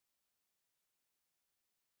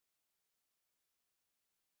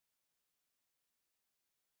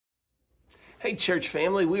Hey, church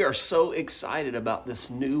family, we are so excited about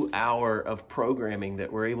this new hour of programming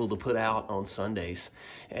that we're able to put out on Sundays.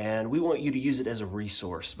 And we want you to use it as a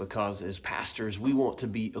resource because as pastors, we want to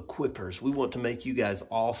be equippers. We want to make you guys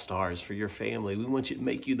all-stars for your family. We want you to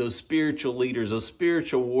make you those spiritual leaders, those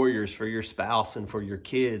spiritual warriors for your spouse and for your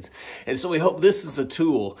kids. And so we hope this is a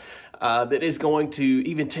tool that is going to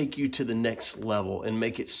even take you to the next level and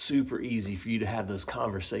make it super easy for you to have those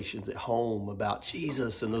conversations at home about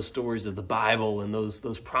Jesus and those stories of the Bible and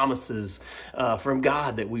those promises from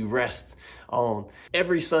God that we rest on.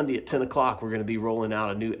 Every Sunday at 10 o'clock, we're going to be rolling out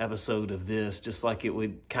a new episode of this, just like it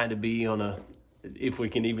would kind of be on a, if we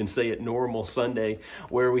can even say it, normal Sunday,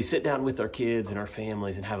 where we sit down with our kids and our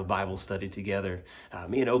families and have a Bible study together.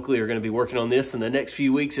 Me and Oakley are going to be working on this in the next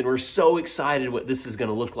few weeks, and we're so excited what this is going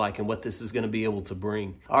to look like and what this is going to be able to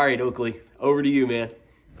bring. All right, Oakley, over to you, man.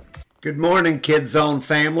 Good morning, Kids Zone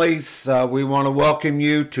families. We want to welcome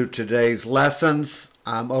you to today's lessons.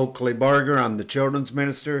 I'm Oakley Barger. I'm the children's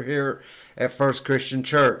minister here at First Christian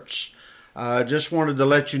Church. Just wanted to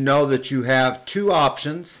let you know that you have two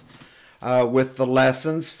options with the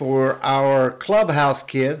lessons for our clubhouse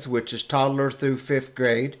kids, which is toddler through 5th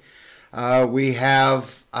grade. We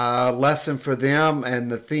have a lesson for them, and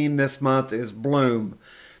the theme this month is Bloom.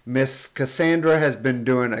 Miss Cassandra has been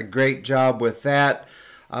doing a great job with that.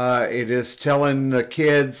 It is telling the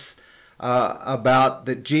kids about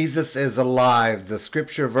that Jesus is alive. The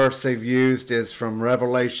scripture verse they've used is from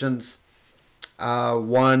Revelations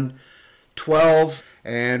 1:12,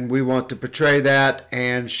 and we want to portray that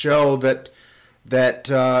and show that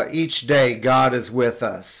each day God is with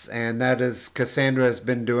us, and that is Cassandra has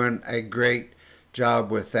been doing a great job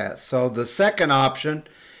with that. So the second option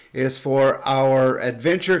is for our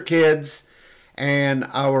adventure kids and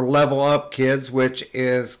our level up kids, which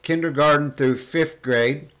is kindergarten through 5th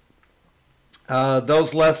grade.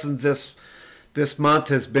 Those lessons this month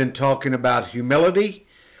has been talking about humility,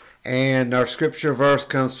 and our scripture verse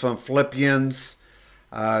comes from Philippians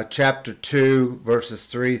chapter 2, verses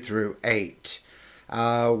 3 through 8,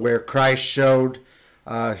 where Christ showed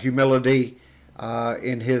humility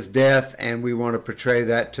in his death, and we want to portray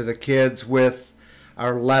that to the kids with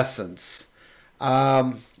our lessons.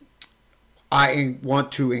 I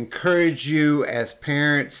want to encourage you as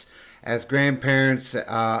parents, as grandparents,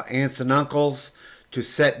 aunts and uncles, to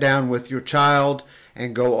sit down with your child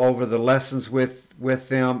and go over the lessons with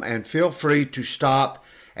them, and feel free to stop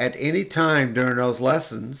at any time during those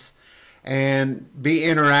lessons and be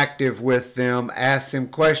interactive with them. Ask them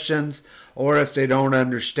questions, or if they don't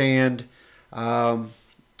understand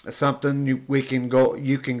something, you can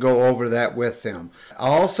go over that with them. I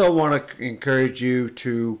also want to encourage you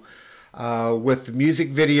to with the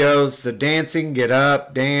music videos, the dancing, get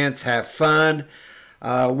up, dance, have fun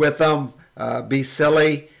with them, be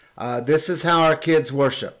silly. This is how our kids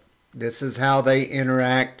worship. This is how they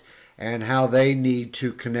interact and how they need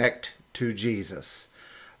to connect to Jesus.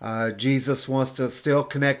 Jesus wants to still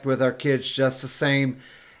connect with our kids just the same,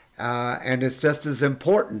 and it's just as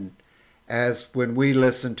important as when we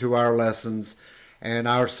listen to our lessons and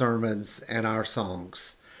our sermons and our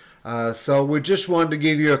songs. So we just wanted to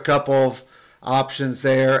give you a couple of options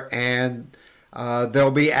there, and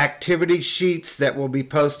there'll be activity sheets that will be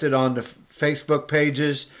posted on the Facebook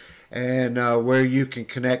pages, and where you can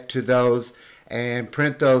connect to those and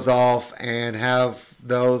print those off and have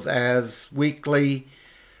those as weekly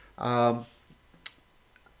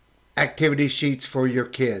activity sheets for your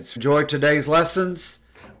kids. Enjoy today's lessons.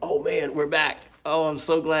 Oh man, we're back. Oh, I'm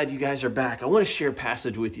so glad you guys are back. I want to share a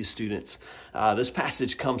passage with you, students. This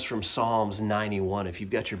passage comes from Psalms 91. If you've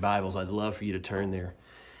got your Bibles, I'd love for you to turn there.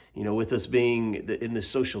 You know, with us being in this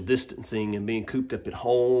social distancing and being cooped up at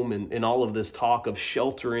home and all of this talk of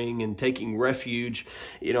sheltering and taking refuge,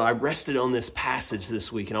 you know, I rested on this passage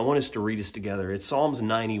this week, and I want us to read this together. It's Psalms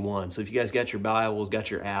 91. So if you guys got your Bibles,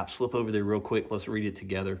 got your apps, flip over there real quick. Let's read it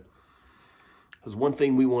together. Because one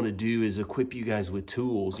thing we want to do is equip you guys with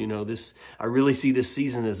tools. You know, I really see this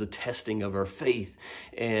season as a testing of our faith.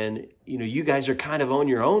 And, you know, you guys are kind of on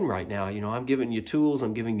your own right now. You know, I'm giving you tools.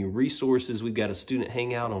 I'm giving you resources. We've got a student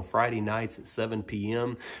hangout on Friday nights at 7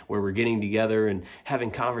 p.m. where we're getting together and having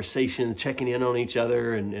conversations, checking in on each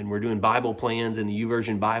other. And we're doing Bible plans in the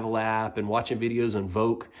YouVersion Bible app and watching videos on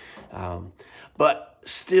Voke. But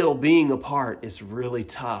still, being apart is really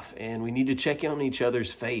tough. And we need to check in on each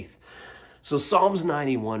other's faith. So Psalms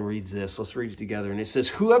 91 reads this. Let's read it together. And it says,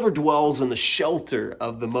 "Whoever dwells in the shelter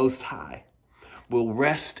of the Most High will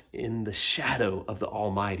rest in the shadow of the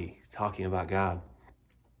Almighty." Talking about God.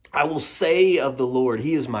 "I will say of the Lord,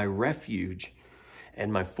 He is my refuge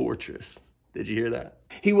and my fortress, Did you hear that?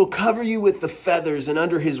 He will cover you with the feathers, and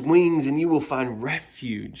under his wings, and you will find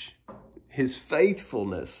refuge. His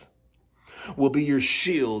faithfulness will be your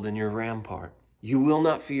shield and your rampart. You will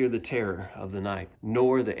not fear the terror of the night,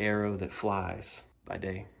 nor the arrow that flies by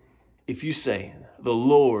day. If you say, the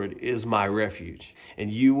Lord is my refuge,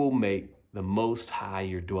 and you will make the Most High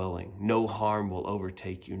your dwelling, no harm will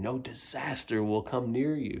overtake you, no disaster will come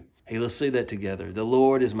near you. Hey, let's say that together. The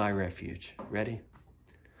Lord is my refuge. Ready?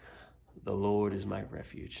 The Lord is my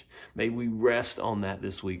refuge. May we rest on that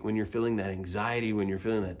this week. When you're feeling that anxiety, when you're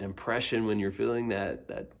feeling that depression, when you're feeling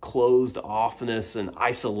that closed offness and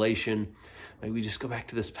isolation, may we just go back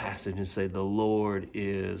to this passage and say, the Lord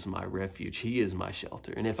is my refuge. He is my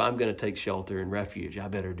shelter. And if I'm going to take shelter and refuge, I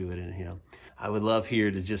better do it in him. I would love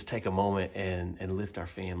here to just take a moment and lift our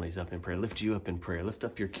families up in prayer. Lift you up in prayer. Lift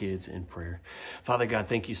up your kids in prayer. Father God,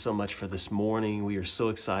 thank you so much for this morning. We are so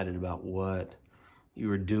excited about what you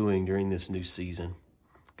are doing during this new season.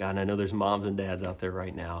 God, and I know there's moms and dads out there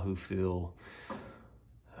right now who feel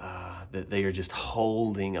that they are just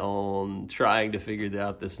holding on, trying to figure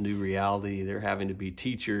out this new reality. They're having to be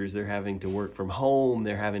teachers. They're having to work from home.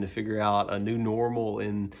 They're having to figure out a new normal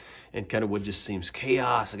in kind of what just seems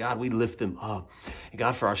chaos. God, we lift them up. And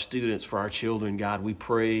God, for our students, for our children, God, we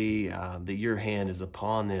pray that your hand is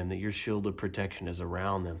upon them, that your shield of protection is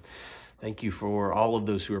around them. Thank you for all of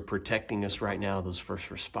those who are protecting us right now, those first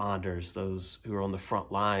responders, those who are on the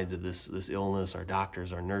front lines of this illness, our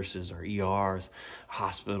doctors, our nurses, our ERs,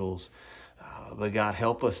 hospitals. But God,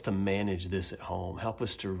 help us to manage this at home. Help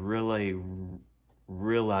us to really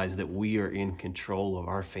realize that we are in control of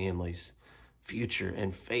our family's future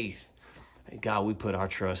and faith. And God, we put our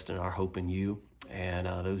trust and our hope in you. And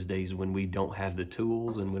those days when we don't have the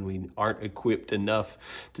tools and when we aren't equipped enough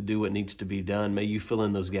to do what needs to be done, may you fill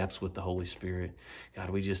in those gaps with the Holy Spirit. God,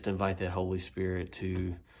 we just invite that Holy Spirit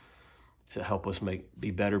to help us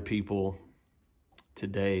be better people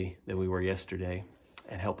today than we were yesterday,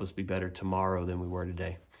 and help us be better tomorrow than we were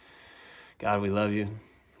today. God, we love you.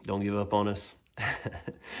 Don't give up on us.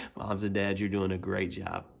 Moms and dads, you're doing a great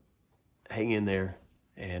job. Hang in there.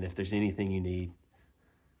 And if there's anything you need,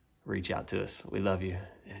 reach out to us. We love you.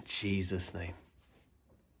 In Jesus' name,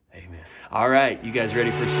 amen. All right, you guys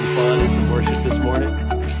ready for some fun and some worship this morning?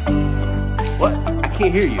 What? I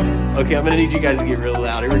can't hear you. Okay, I'm going to need you guys to get real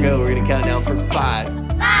loud. Here we go. We're going to count it down for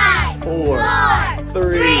 5, 4,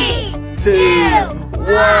 3, 2,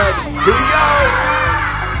 1. Here we go.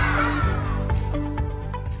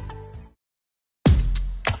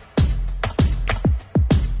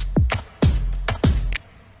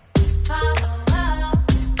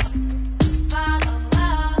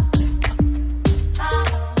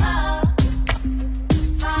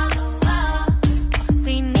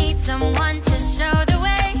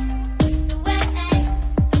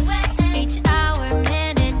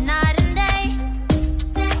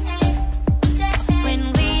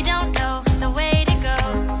 When we don't know the way to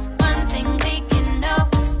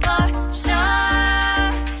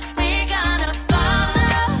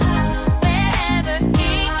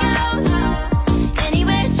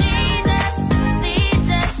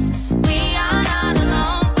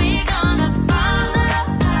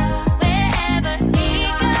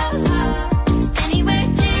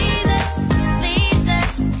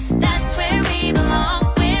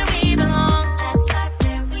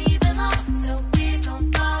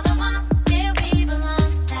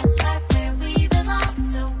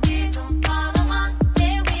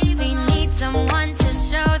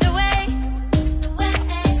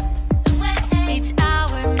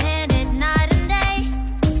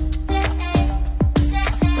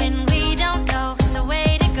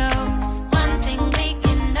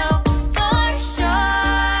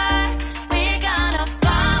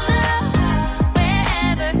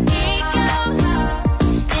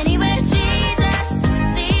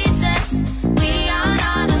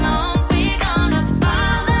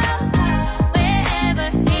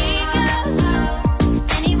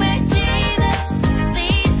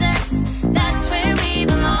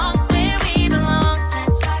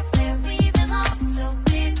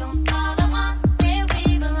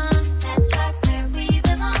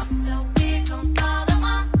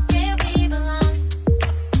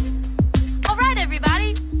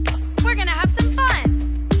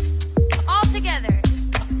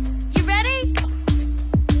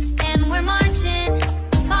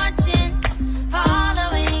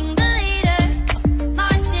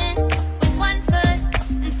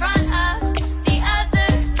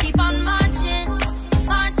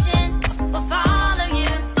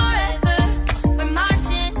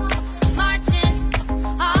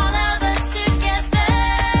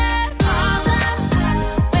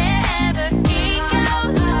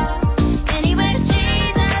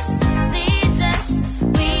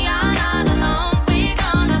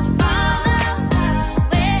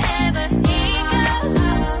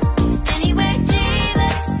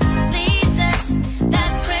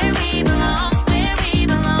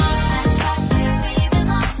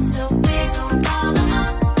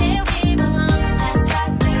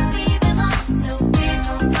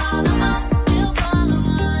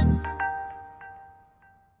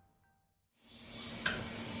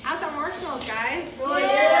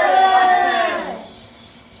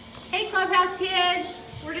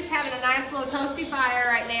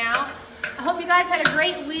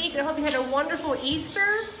week, and I hope you had a wonderful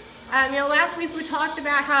Easter. Last week we talked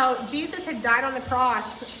about how Jesus had died on the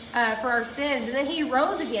cross for our sins, and then he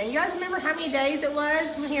rose again. You guys remember how many days it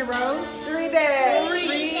was when he arose? 3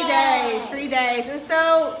 days. 3 days. And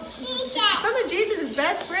so some of Jesus'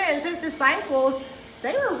 best friends, his disciples,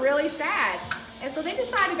 they were really sad. And so they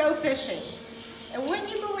decided to go fishing. And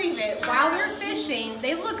wouldn't you believe it, while they're fishing,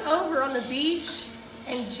 they look over on the beach,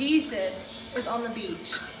 and Jesus is on the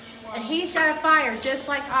beach. And he's got a fire just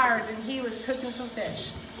like ours, and he was cooking some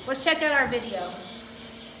fish. Let's check out our video.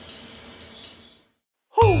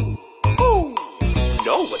 Who? You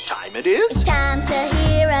know what time it is? It's time to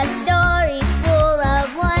hear a story full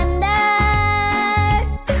of wonder.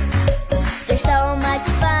 There's so much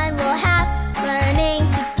fun we'll have learning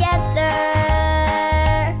together.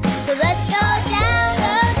 So let's go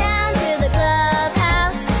down to the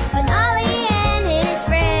clubhouse with Ollie and his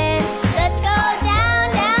friends. Let's go down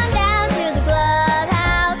to the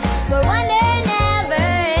clubhouse where wonder never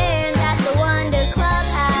ends at the Wonder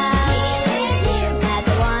Clubhouse. At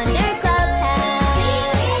the Wonder Clubhouse.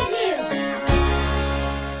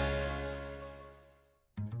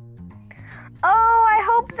 Oh, I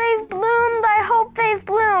hope they've bloomed. I hope they've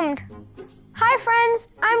bloomed. Hi, friends.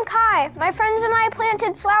 I'm Kai. My friends and I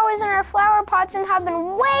planted flowers in our flower pots and have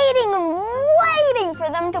been waiting for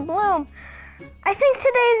them to bloom. I think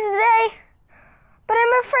today's the day, but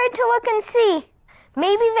I'm afraid to look and see.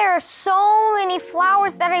 Maybe there are so many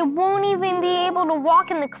flowers that I won't even be able to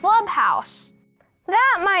walk in the clubhouse.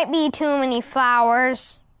 That might be too many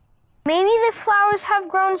flowers. Maybe the flowers have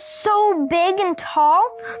grown so big and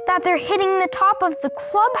tall that they're hitting the top of the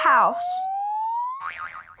clubhouse.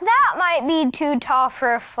 That might be too tall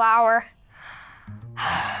for a flower.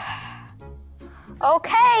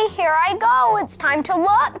 Okay, here I go. It's time to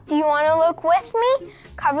look. Do you want to look with me?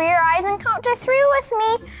 Cover your eyes and count to 3 with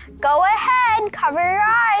me. Go ahead, cover your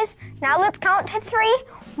eyes. Now let's count to 3.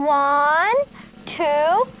 1, 2,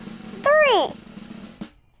 3.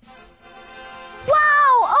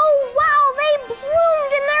 Wow! Oh, wow! They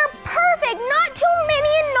bloomed and they're perfect! Not too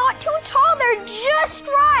many and not too tall. They're just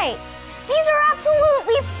right. These are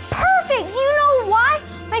absolutely perfect. Do you know why?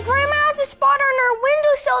 My grandma has a spot on her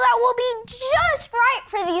windowsill that will be just right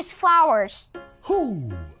for these flowers.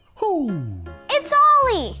 Who? It's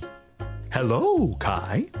Ollie. Hello,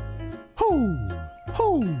 Kai. Who?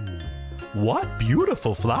 What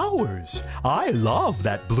beautiful flowers. I love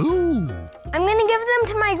that blue. I'm going to give them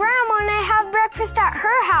to my grandma when I have breakfast at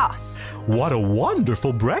her house. What a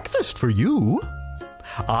wonderful breakfast for you.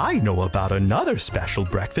 I know about another special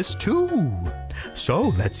breakfast too. So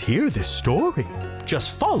let's hear this story.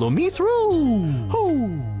 Just follow me through.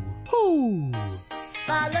 Who?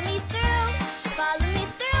 Follow me through, follow me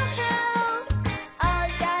through, who?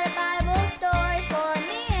 Ollie's got a Bible story for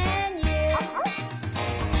me and you.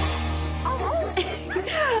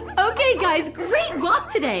 Okay, guys, great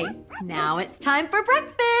walk today. Now it's time for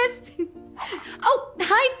breakfast. Oh,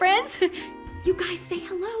 hi, friends. You guys say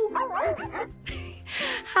hello.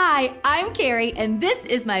 Hi, I'm Carrie, and this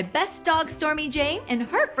is my best dog, Stormy Jane, and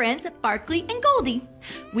her friends, Barkley and Goldie.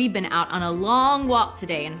 We've been out on a long walk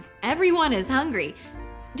today, and everyone is hungry.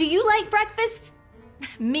 Do you like breakfast?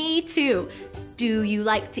 Me too. Do you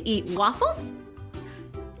like to eat waffles?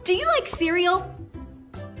 Do you like cereal?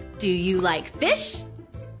 Do you like fish?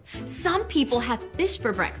 Some people have fish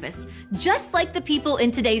for breakfast, just like the people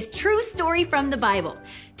in today's true story from the Bible.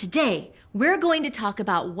 Today, we're going to talk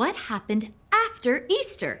about what happened after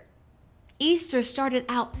Easter. Easter started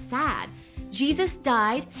out sad. Jesus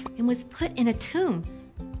died and was put in a tomb.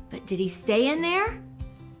 But did he stay in there?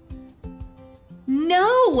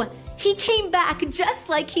 No! He came back just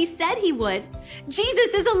like he said he would.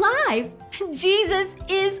 Jesus is alive! Jesus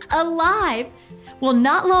is alive! Well,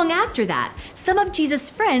 not long after that, some of Jesus'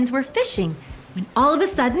 friends were fishing when all of a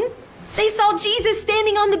sudden, they saw Jesus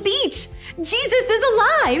standing on the beach. Jesus is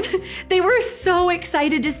alive! They were so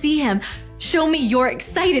excited to see him. Show me your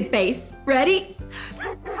excited face. Ready?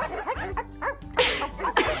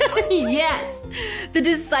 Yes! The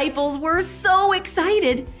disciples were so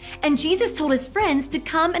excited. And Jesus told his friends to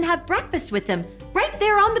come and have breakfast with him right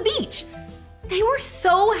there on the beach. They were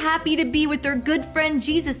so happy to be with their good friend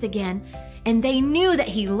Jesus again. And they knew that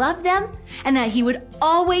he loved them and that he would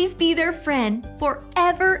always be their friend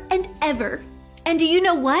forever and ever. And do you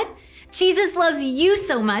know what? Jesus loves you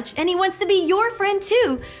so much and he wants to be your friend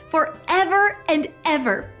too, forever and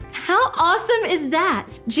ever. How awesome is that?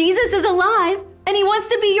 Jesus is alive and he wants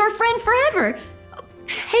to be your friend forever.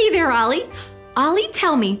 Hey there, Ollie. Ollie,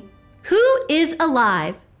 tell me, who is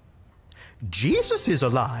alive? Jesus is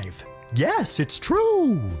alive. Yes, it's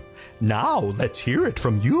true. Now let's hear it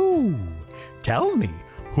from you. Tell me,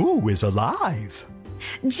 Who is alive?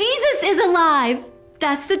 Jesus is alive!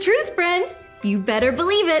 That's the truth, friends. You better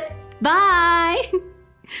believe it. Bye!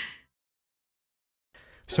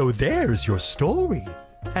 So there's your story,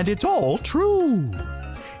 and it's all true.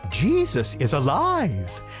 Jesus is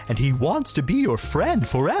alive, and he wants to be your friend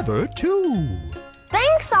forever, too.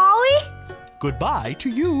 Thanks, Ollie. Goodbye to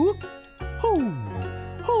you. Hoo,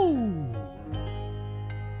 hoo.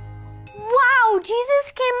 Wow,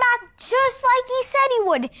 Jesus came back just like he said he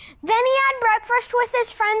would. Then he had breakfast with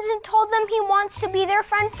his friends and told them he wants to be their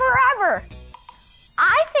friend forever.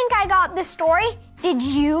 I think I got the story. Did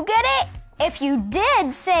you get it? If you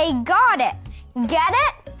did, say got it. Get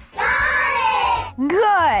it? Got it!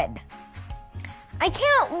 Good. I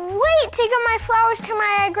can't wait to give my flowers to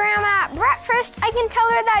my grandma at breakfast. I can tell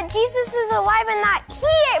her that Jesus is alive and that he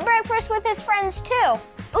ate breakfast with his friends too.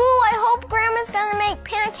 Ooh, I hope Grandma's gonna make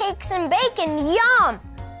pancakes and bacon. Yum!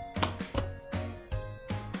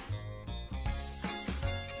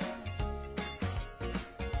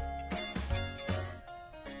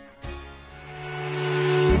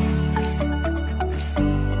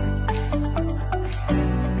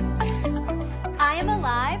 I am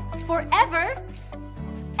alive forever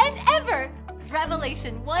and ever.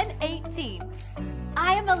 Revelation 1:18.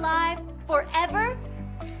 I am alive forever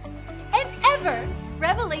and ever.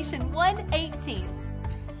 Revelation 1:18.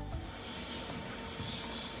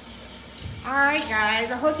 All right,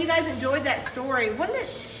 guys. I hope you guys enjoyed that story. Wouldn't it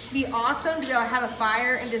be awesome to be able to have a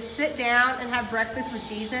fire and just sit down and have breakfast with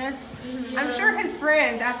Jesus? Yeah. I'm sure his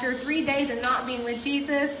friends, after 3 days of not being with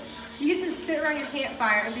Jesus, you get to sit around your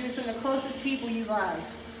campfire and be with some of the closest people you love.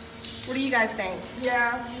 What do you guys think?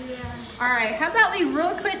 Yeah. All right. How about we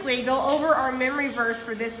real quickly go over our memory verse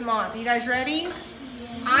for this month? You guys ready?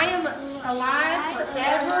 I am alive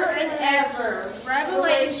forever and ever.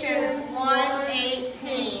 Revelation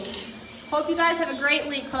 1:18. Hope you guys have a great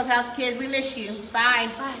week, Clubhouse kids. We miss you. Bye.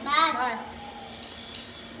 Bye. Bye.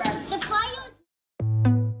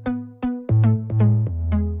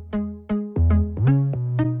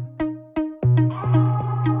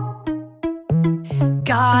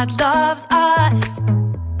 God loves us,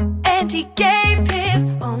 and he gave his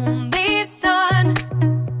only son.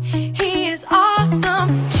 He is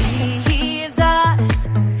awesome, Jesus.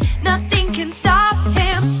 Nothing can stop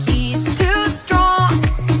him, he's too strong.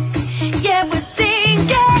 Yeah, we're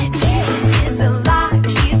singing, Jesus is alive,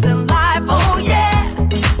 he's alive, oh yeah.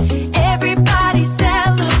 Everybody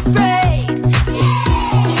celebrate.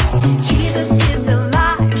 Jesus is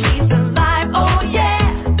alive, he's alive, oh yeah.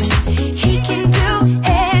 He can do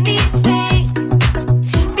anything,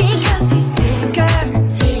 because he's bigger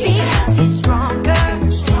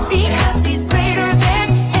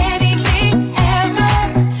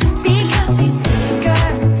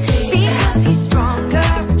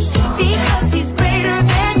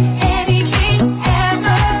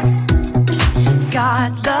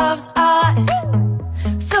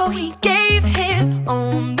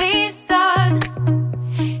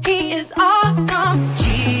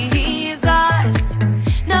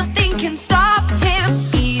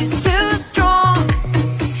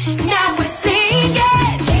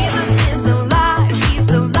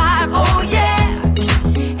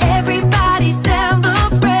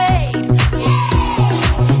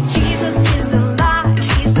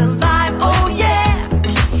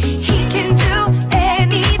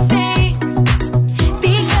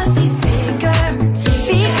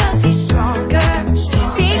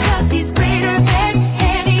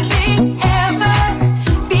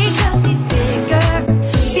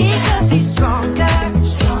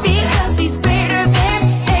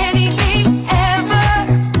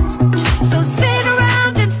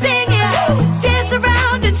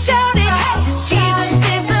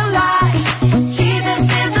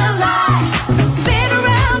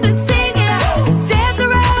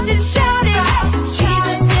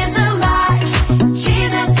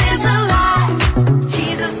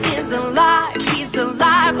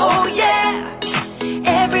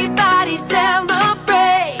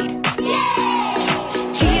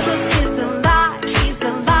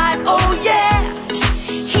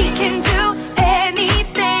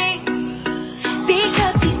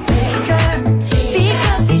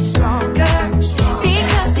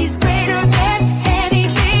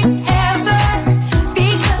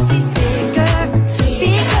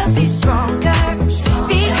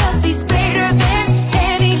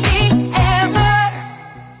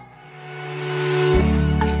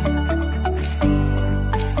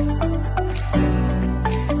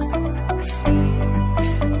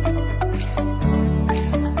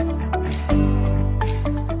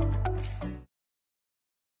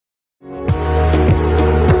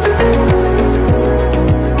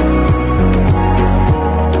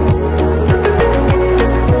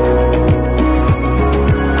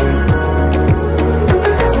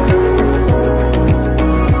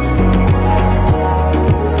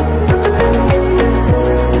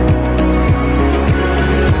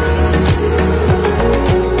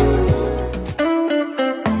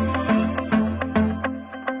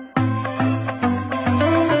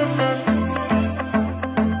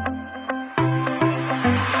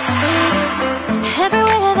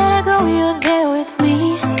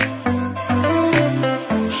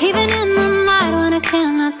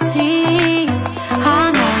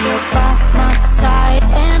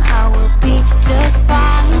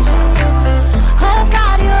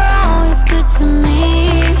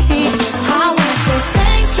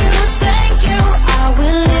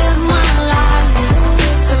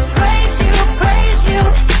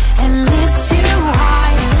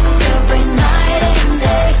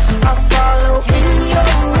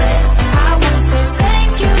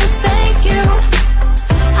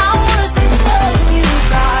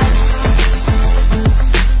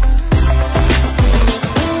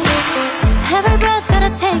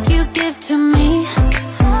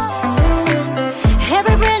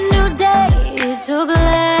a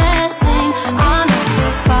blessing. I know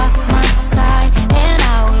you're by my side, and I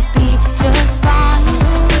will be just fine.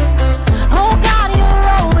 Oh God, you're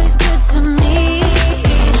always good to me.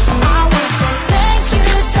 I will say thank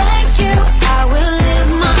you. I will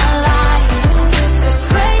live my life to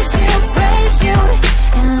praise you,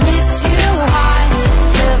 and lift you high.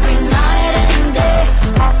 Every night and day,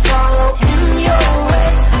 I'll follow in your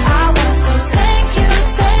ways. I wanna say thank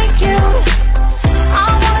you. I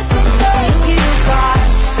wanna say thank you, God.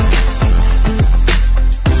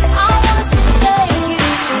 I wanna say thank you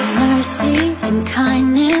for mercy and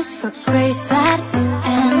kindness, for grace that is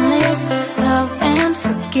endless, love and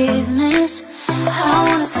forgiveness. I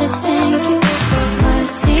wanna say thank you for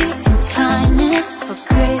mercy and kindness, for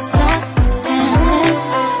grace that is endless,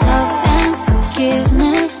 love and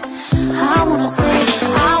forgiveness. I wanna say thank you.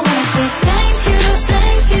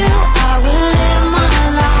 I will live my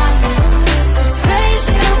life to praise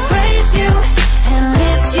you, and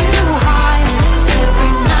lift you high.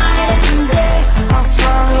 Every night and day, I'll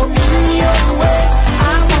follow in your ways.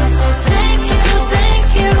 I wanna say thank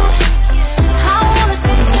you. I wanna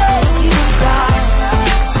say thank you, God.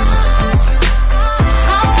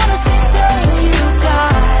 I wanna say thank you,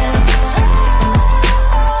 God.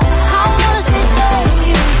 I wanna say thank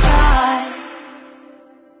you, God.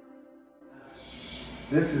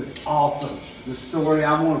 This is awesome. The story,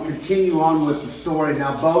 I want to continue on with the story.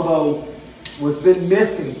 Now, Bobo was been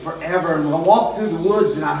missing forever, and I walked through the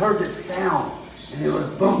woods and I heard this sound, and it was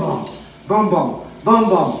bum bum, bum bum, bum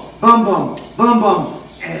bum, bum bum, bum bum,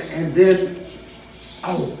 and then,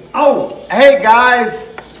 hey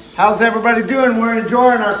guys, how's everybody doing? We're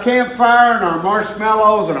enjoying our campfire and our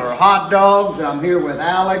marshmallows and our hot dogs. I'm here with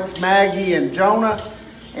Alex, Maggie, and Jonah.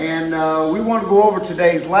 And we want to go over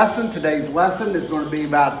today's lesson. Today's lesson is going to be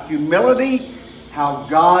about humility, how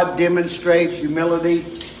God demonstrates humility.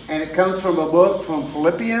 And it comes from a book from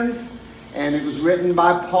Philippians, and it was written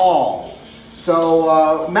by Paul. So,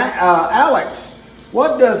 Alex,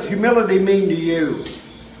 what does humility mean to you?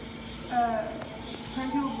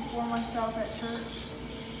 Putting people before myself at church.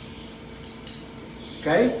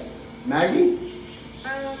 Okay, Maggie?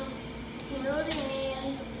 Humility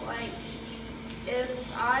means, like, if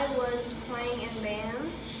I was playing in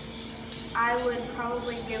band, I would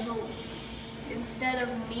probably instead of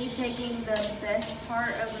me taking the best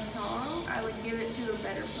part of a song, I would give it to a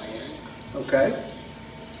better player. Okay.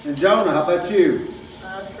 And Jonah, how about you?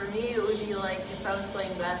 For me, it would be like if I was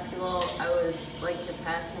playing basketball, I would like to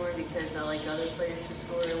pass more because I like other players to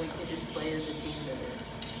score and we could just play as a team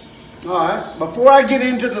better. All right. Before I get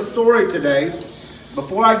into the story today,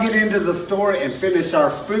 and finish our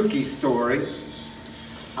spooky story,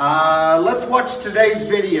 let's watch today's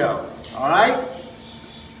video. All right?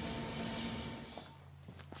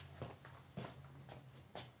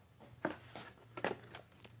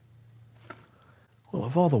 Well,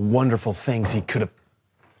 of all the wonderful things he could have...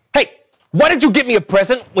 Hey, why did you get me a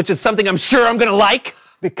present, which is something I'm sure I'm gonna like?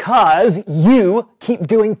 Because you keep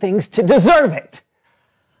doing things to deserve it.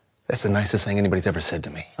 That's the nicest thing anybody's ever said to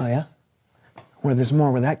me. Oh, yeah? Well, there's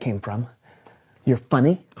more where that came from. You're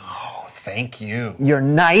funny. Oh, thank you. You're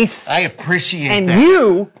nice. I appreciate and that. And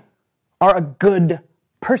you are a good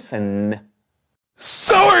person.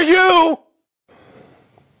 So are you!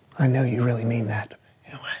 I know you really mean that.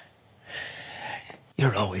 You know what?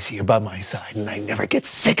 You're always here by my side, and I never get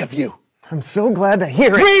sick of you. I'm so glad to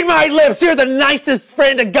hear it. Read my lips! You're the nicest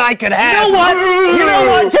friend a guy could have! You know what? You know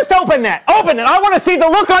what? Just open that! Open it! I want to see the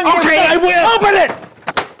look on your face! Okay, I will! Open it!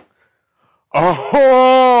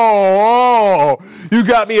 Oh, you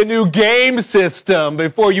got me a new game system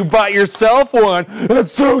before you bought yourself one.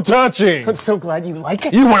 That's so touching. I'm so glad you like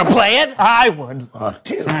it. You want to play it? I would love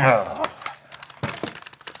to.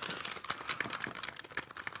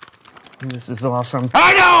 This is awesome.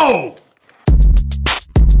 I know!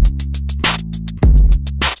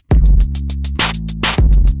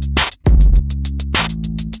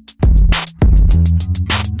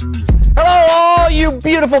 You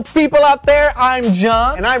beautiful people out there, I'm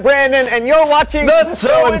John. And I'm Brandon, and you're watching The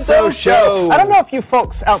So-and-So Show. I don't know if you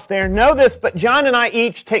folks out there know this, but John and I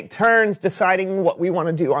each take turns deciding what we want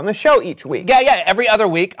to do on the show each week. Yeah. Every other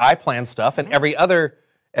week, I plan stuff, and every other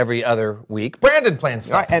week, Brandon plans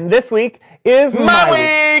stuff. Right, and this week is my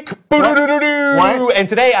week. What? And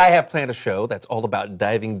today I have planned a show that's all about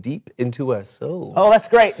diving deep into our soul. Oh, that's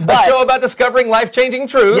great. A show about discovering life-changing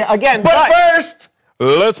truths. Yeah, again, but first...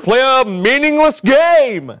 let's play a meaningless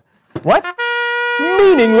game. What?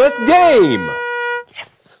 Meaningless game.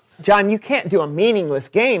 Yes. John, you can't do a meaningless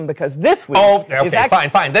game because this week is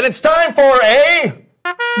fine. Then it's time for a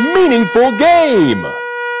meaningful game.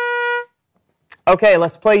 Okay,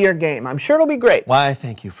 let's play your game. I'm sure it'll be great. Why,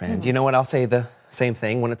 thank you, friend. You know what? I'll say the same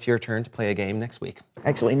thing when it's your turn to play a game next week.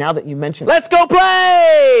 Actually, now that you mention Let's go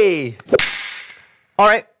play! All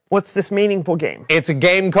right, what's this meaningful game? It's a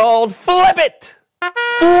game called Flip It!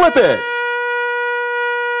 Flip It!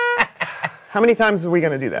 How many times are we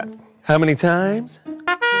going to do that? How many times?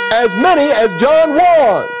 As many as John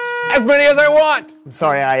wants! As many as I want! I'm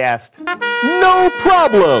sorry I asked. No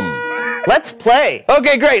problem! Let's play!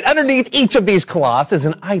 Okay, great. Underneath each of these cloths is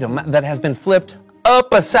an item that has been flipped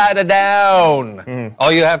upside down.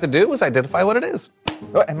 All you have to do is identify what it is.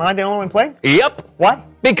 Oh, am I the only one playing? Yep. Why?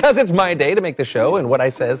 Because it's my day to make the show, and what I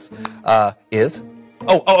says is...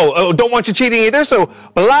 Oh, don't want you cheating either, so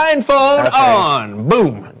blindfold on.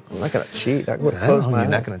 Boom. I'm not going to cheat. I would close my eyes.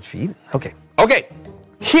 You're not going to cheat? Okay. Okay.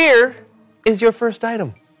 Here is your first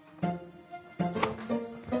item. Right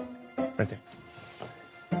there.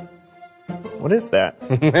 What is that?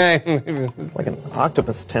 It's like an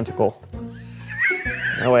octopus tentacle.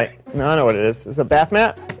 Oh, wait. No, I know what it is. Is it a bath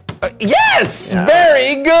mat? Yes! Yeah.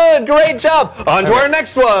 Very good. Great job. On to our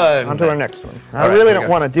next one. On to our next one. I really don't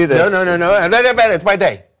want to do this. No. It's my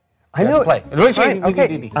day. I know. Play. Fine.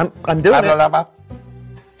 Okay. I'm doing it.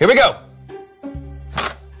 Here we go.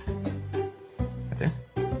 Right there.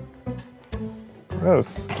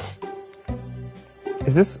 Gross.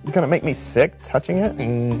 Is this going to make me sick touching it?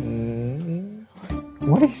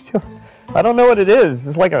 What are you doing? I don't know what it is.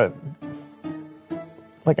 It's like an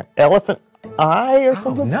elephant eye or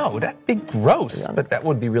something? No, that'd be gross. Yeah. But that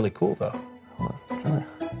would be really cool, though.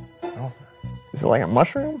 Is it like a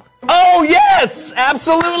mushroom? Oh, yes!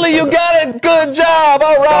 Absolutely, you got it. Good job.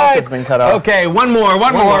 All right. It's been cut off. Okay, one more. Okay.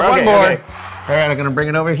 All right, I'm going to bring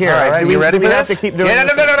it over here. All right, you ready for this? Do we have to keep doing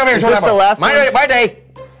this? No. Is this the last one? My day.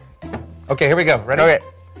 Okay, here we go. Ready? Okay.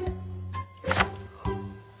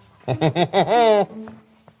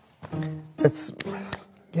 It's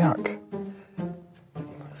yuck.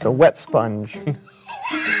 It's a wet sponge.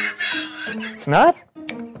 It's not?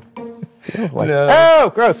 Feels like Oh,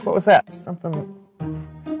 gross. What was that? Something.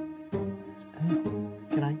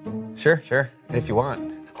 Can I? Sure. If you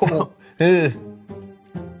want. Is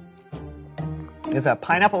a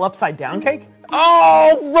pineapple upside down cake?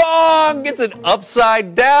 Oh, wrong! It's an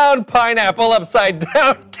upside down pineapple upside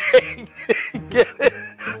down cake. Get it?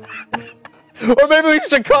 Or maybe we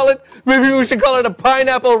should call it a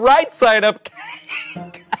pineapple right side up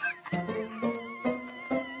cake.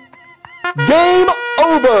 Game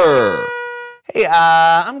over. Hey,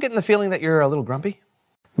 I'm getting the feeling that you're a little grumpy.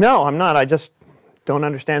 No, I'm not. I just don't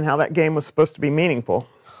understand how that game was supposed to be meaningful.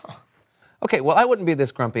 Okay, well, I wouldn't be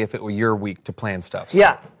this grumpy if it were your week to plan stuff. So.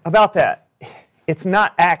 Yeah, about that. It's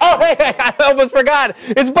not action. Oh, hey, I almost forgot.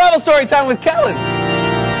 It's Bible story time with Kellen.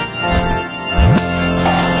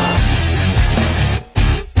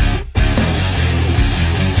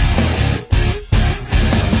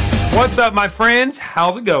 What's up, my friends?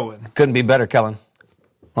 How's it going? Couldn't be better, Kellen.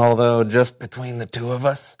 Although, just between the two of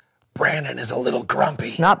us, Brandon is a little grumpy.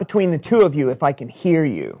 It's not between the two of you if I can hear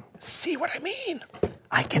you. See what I mean?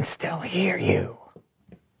 I can still hear you.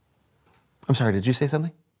 I'm sorry, did you say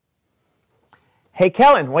something? Hey,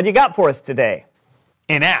 Kellen, what you got for us today?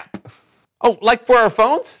 An app. Oh, like for our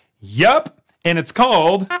phones? Yup, and it's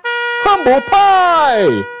called Humble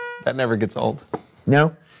Pie. That never gets old.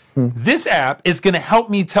 No? This app is going to help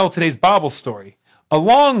me tell today's Bible story,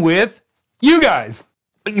 along with you guys.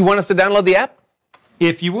 You want us to download the app?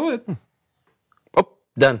 If you would. Oh,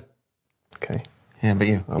 done. Okay. Yeah, but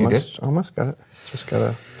you almost got it. Just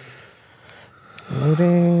gotta...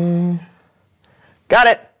 Loading. Got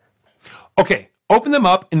it. Okay, open them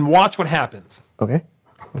up and watch what happens. Okay.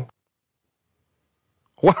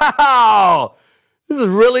 Wow! This is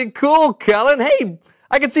really cool, Kellen. Hey,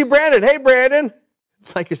 I can see Brandon. Hey, Brandon.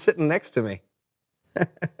 It's like you're sitting next to me.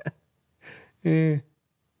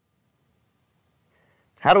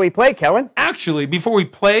 How do we play, Kellen? Actually, before we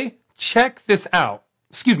play, check this out.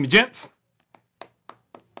 Excuse me, gents.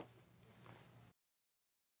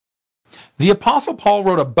 The Apostle Paul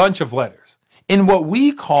wrote a bunch of letters in what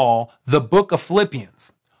we call the book of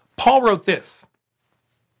Philippians. Paul wrote this: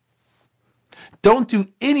 "Don't do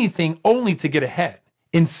anything only to get ahead.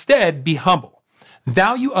 Instead, be humble.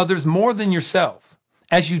 Value others more than yourselves.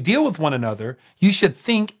 As you deal with one another, you should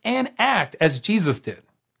think and act as Jesus did."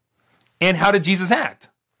 And how did Jesus act?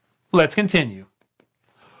 Let's continue.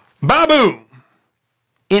 Ba-boom!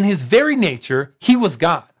 In his very nature, he was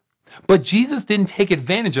God. But Jesus didn't take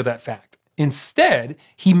advantage of that fact. Instead,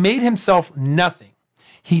 he made himself nothing.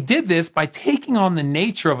 He did this by taking on the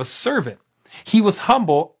nature of a servant. He was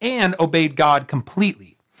humble and obeyed God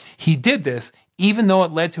completely. He did this even though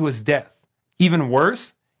it led to his death. Even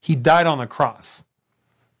worse, He died on the cross.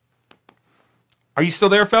 Are you still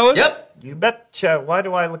there, fellas? Yep. You betcha. Why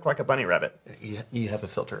do I look like a bunny rabbit? You have a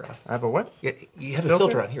filter on. I have a what? Yeah, you have a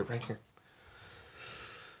filter on here, right here.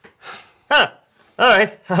 Huh. All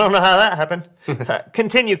right. I don't know how that happened.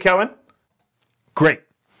 Continue, Kellen. Great.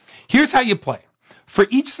 Here's how you play. For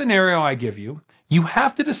each scenario I give you, you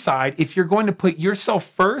have to decide if you're going to put yourself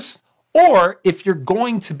first or if you're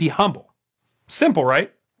going to be humble. Simple,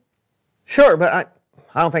 right? Sure, but I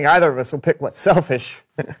don't think either of us will pick what's selfish.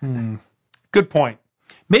 Good point.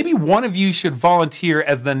 Maybe one of you should volunteer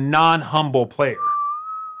as the non-humble player.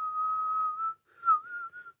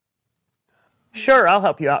 Sure, I'll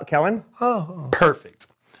help you out, Kellen. Oh. Perfect.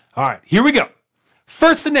 All right, here we go.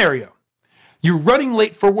 First scenario. You're running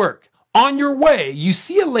late for work. On your way, you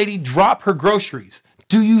see a lady drop her groceries.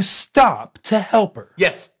 Do you stop to help her?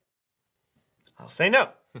 Yes. I'll say no.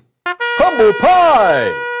 Humble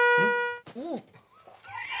pie!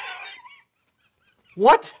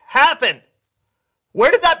 What happened? Where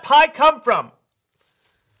did that pie come from?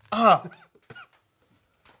 I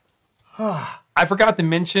forgot to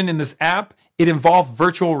mention in this app, it involves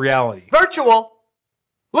virtual reality. Virtual?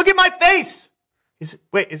 Look at my face!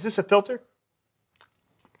 Wait, is this a filter?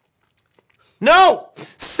 No!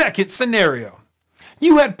 Second scenario.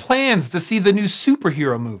 You had plans to see the new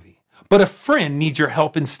superhero movie, but a friend needs your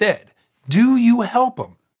help instead. Do you help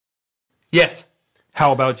him? Yes.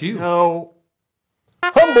 How about you? No.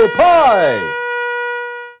 Humble pie!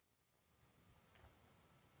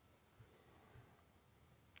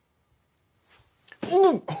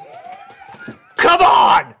 Come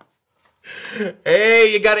on!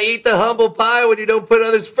 Hey, you gotta eat the humble pie when you don't put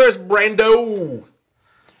others first, Brando.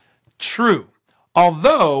 True.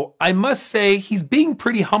 Although, I must say, he's being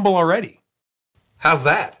pretty humble already. How's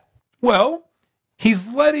that? Well,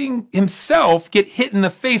 he's letting himself get hit in the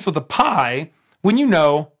face with a pie when you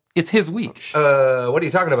know it's his week. What are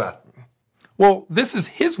you talking about? Well, this is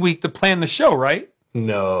his week to plan the show, right?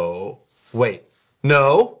 No. Wait.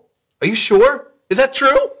 No? Are you sure? Is that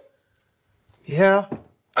true? Yeah.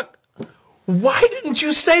 Why didn't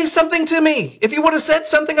you say something to me? If you would have said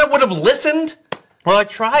something, I would have listened. Well, I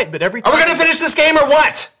tried, but every time... Are we going to finish this game or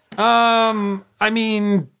what? I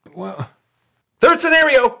mean, well... Third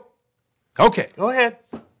scenario. Okay. Go ahead.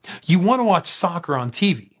 You want to watch soccer on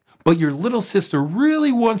TV, but your little sister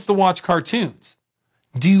really wants to watch cartoons.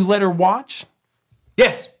 Do you let her watch?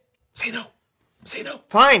 Yes. Say no. Say no.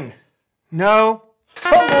 Fine. No.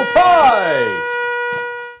 Humble pie!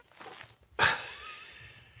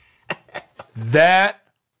 That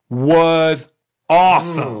was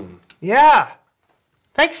awesome. Yeah.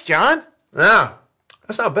 Thanks, John. Yeah,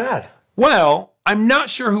 that's not bad. Well, I'm not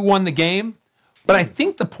sure who won the game, but I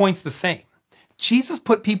think the point's the same. Jesus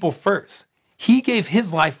put people first. He gave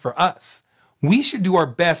his life for us. We should do our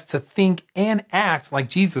best to think and act like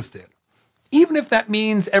Jesus did. Even if that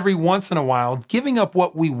means every once in a while giving up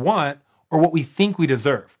what we want or what we think we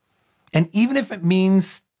deserve. And even if it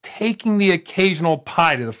means taking the occasional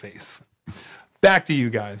pie to the face. Back to you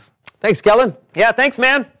guys. Thanks, Kellen. Yeah, thanks,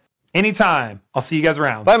 man. Anytime. I'll see you guys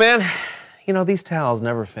around. Bye, man. You know, these towels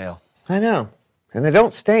never fail. I know. And they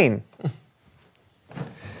don't stain.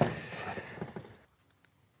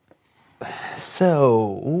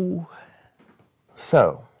 So...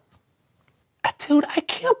 Dude, I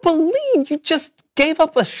can't believe you just gave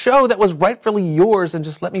up a show that was rightfully yours and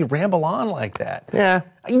just let me ramble on like that. Yeah.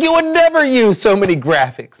 You would never use so many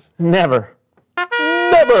graphics. Never.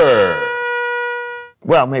 Never.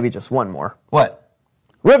 Well, maybe just one more. What?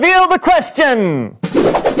 Reveal the question!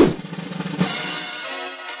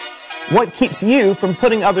 What keeps you from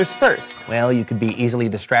putting others first? Well, you could be easily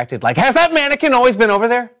distracted. Like, has that mannequin always been over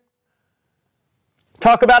there?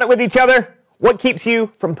 Talk about it with each other. What keeps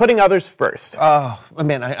you from putting others first? Oh,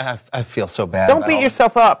 man, I feel so bad. Don't beat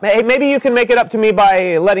yourself up. Hey, maybe you can make it up to me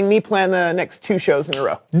by letting me plan the next 2 shows in a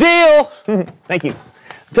row. Deal! Thank you.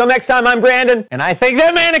 Until next time, I'm Brandon. And I think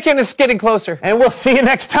that mannequin is getting closer. And we'll see you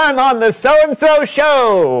next time on the So-and-So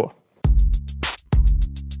Show.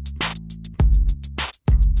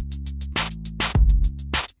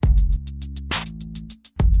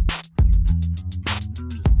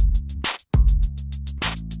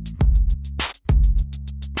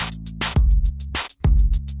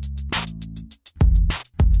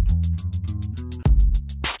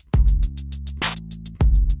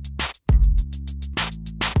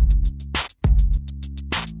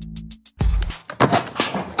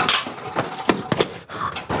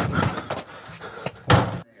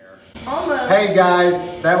 Hey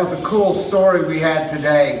guys, that was a cool story we had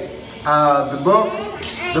today. The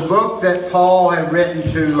book that Paul had written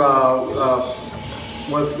to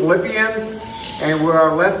was Philippians, and where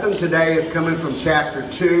our lesson today is coming from chapter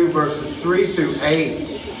 2, verses 3 through 8.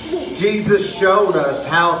 Jesus showed us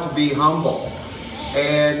how to be humble.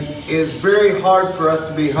 And it's very hard for us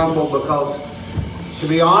to be humble because, to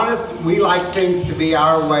be honest, we like things to be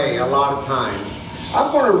our way a lot of times.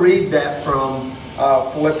 I'm going to read that from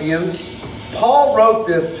Philippians. Paul wrote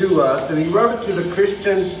this to us, and he wrote it to the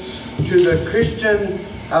Christian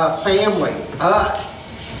family, us.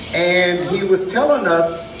 And he was telling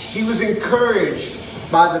us he was encouraged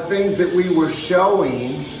by the things that we were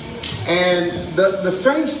showing. And the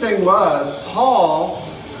strange thing was, Paul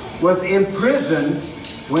was in prison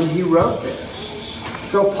when he wrote this.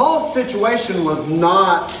 So Paul's situation was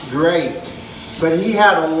not great, but he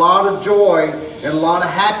had a lot of joy and a lot of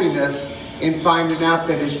happiness in finding out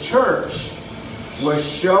that his church was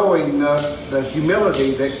showing the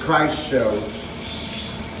humility that Christ showed.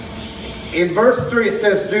 In verse 3 it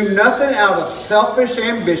says, "Do nothing out of selfish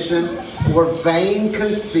ambition or vain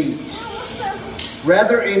conceit.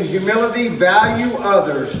 Rather, in humility, value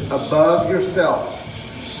others above yourself,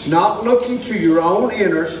 not looking to your own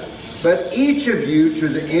interest, but each of you to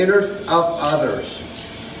the interest of others.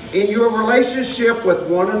 In your relationship with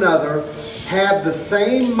one another, have the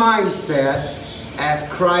same mindset as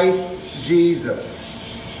Christ Jesus,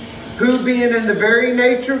 who being in the very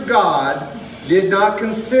nature God, did not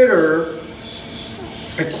consider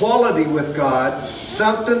equality with God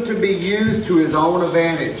something to be used to his own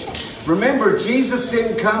advantage." Remember, Jesus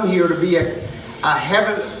didn't come here to be a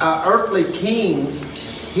earthly king.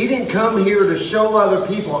 He didn't come here to show other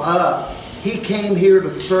people up. He came here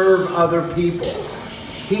to serve other people.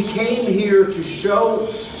 He came here to show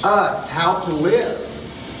us how to live.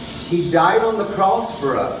 He died on the cross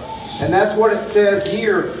for us. And that's what it says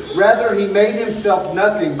here. Rather, he made himself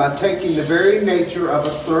nothing by taking the very nature of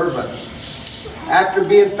a servant. After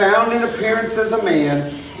being found in appearance as a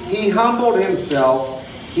man, he humbled himself.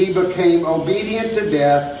 He became obedient to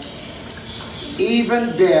death,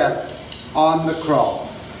 even death on the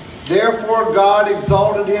cross. Therefore God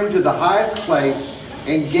exalted him to the highest place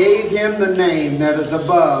and gave him the name that is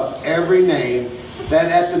above every name, that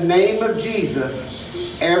at the name of Jesus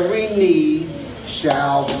every knee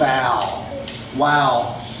shall bow.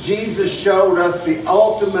 Wow. Jesus showed us the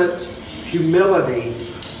ultimate humility,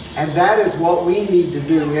 and that is what we need to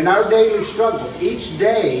do in our daily struggles. Each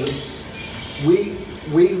day we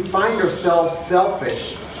find ourselves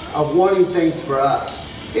selfish of wanting things for us.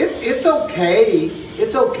 It's okay.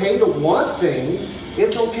 It's okay to want things.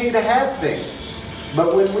 It's okay to have things.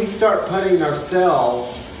 But when we start putting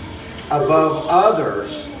ourselves above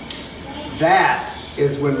others, that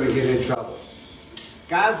is when we get in trouble.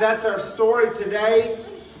 Guys, that's our story today.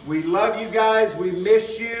 We love you guys. We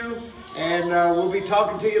miss you. And we'll be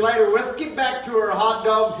talking to you later. Let's get back to our hot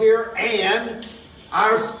dogs here and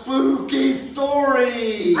our spooky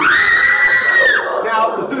story.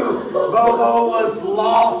 Now, Bobo was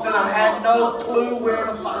lost and I had no clue where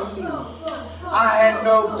to find him. I had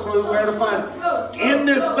no clue where to find him in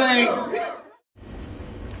this thing.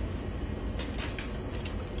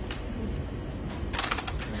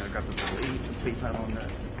 I got the police out on that.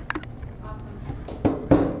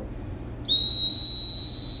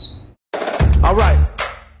 All right,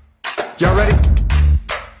 y'all ready?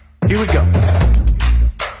 Here we go.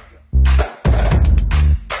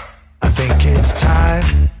 I think it's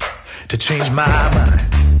time to change my mind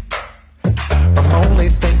from only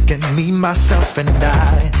thinking me, myself, and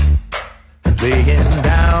I, laying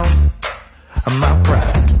down my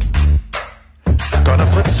pride. Gonna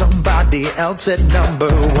put somebody else at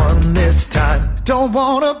number one this time. Don't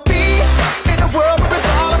wanna be in a world where it's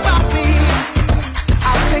all about me.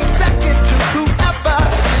 I'll take second to whoever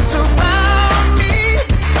is around me.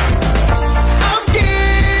 I'm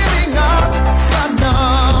giving up my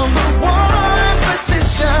number one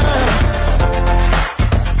position.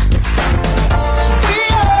 We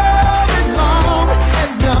all belong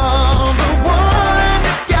and number one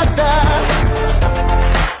together.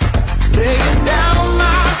 Laying down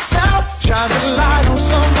myself, shining a light on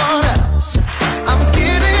someone else. I'm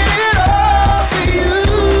giving it all to you.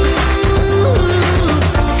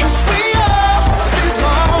 'Cause we all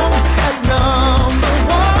belong at number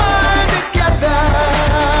one together.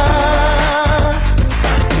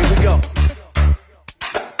 Here we go.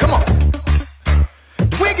 Come on.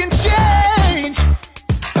 We can change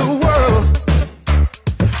the world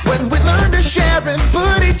when we learn to share and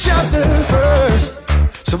put each other first.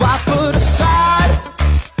 So I put aside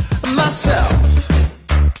myself,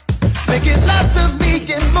 make it less of me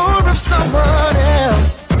and more of someone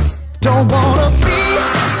else. Don't wanna be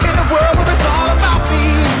in a world where it's all about me.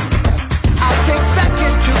 I'll take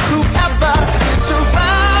second to whoever is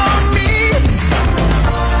around me.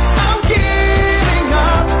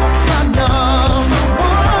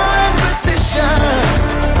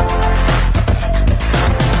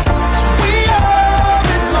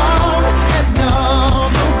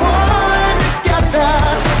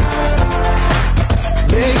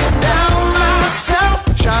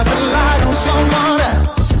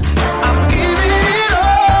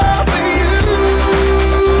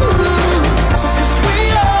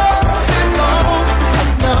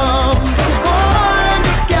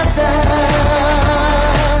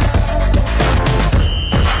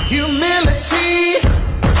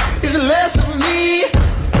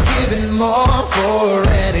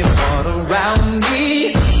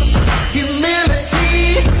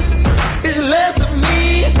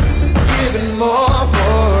 more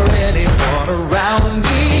for anyone around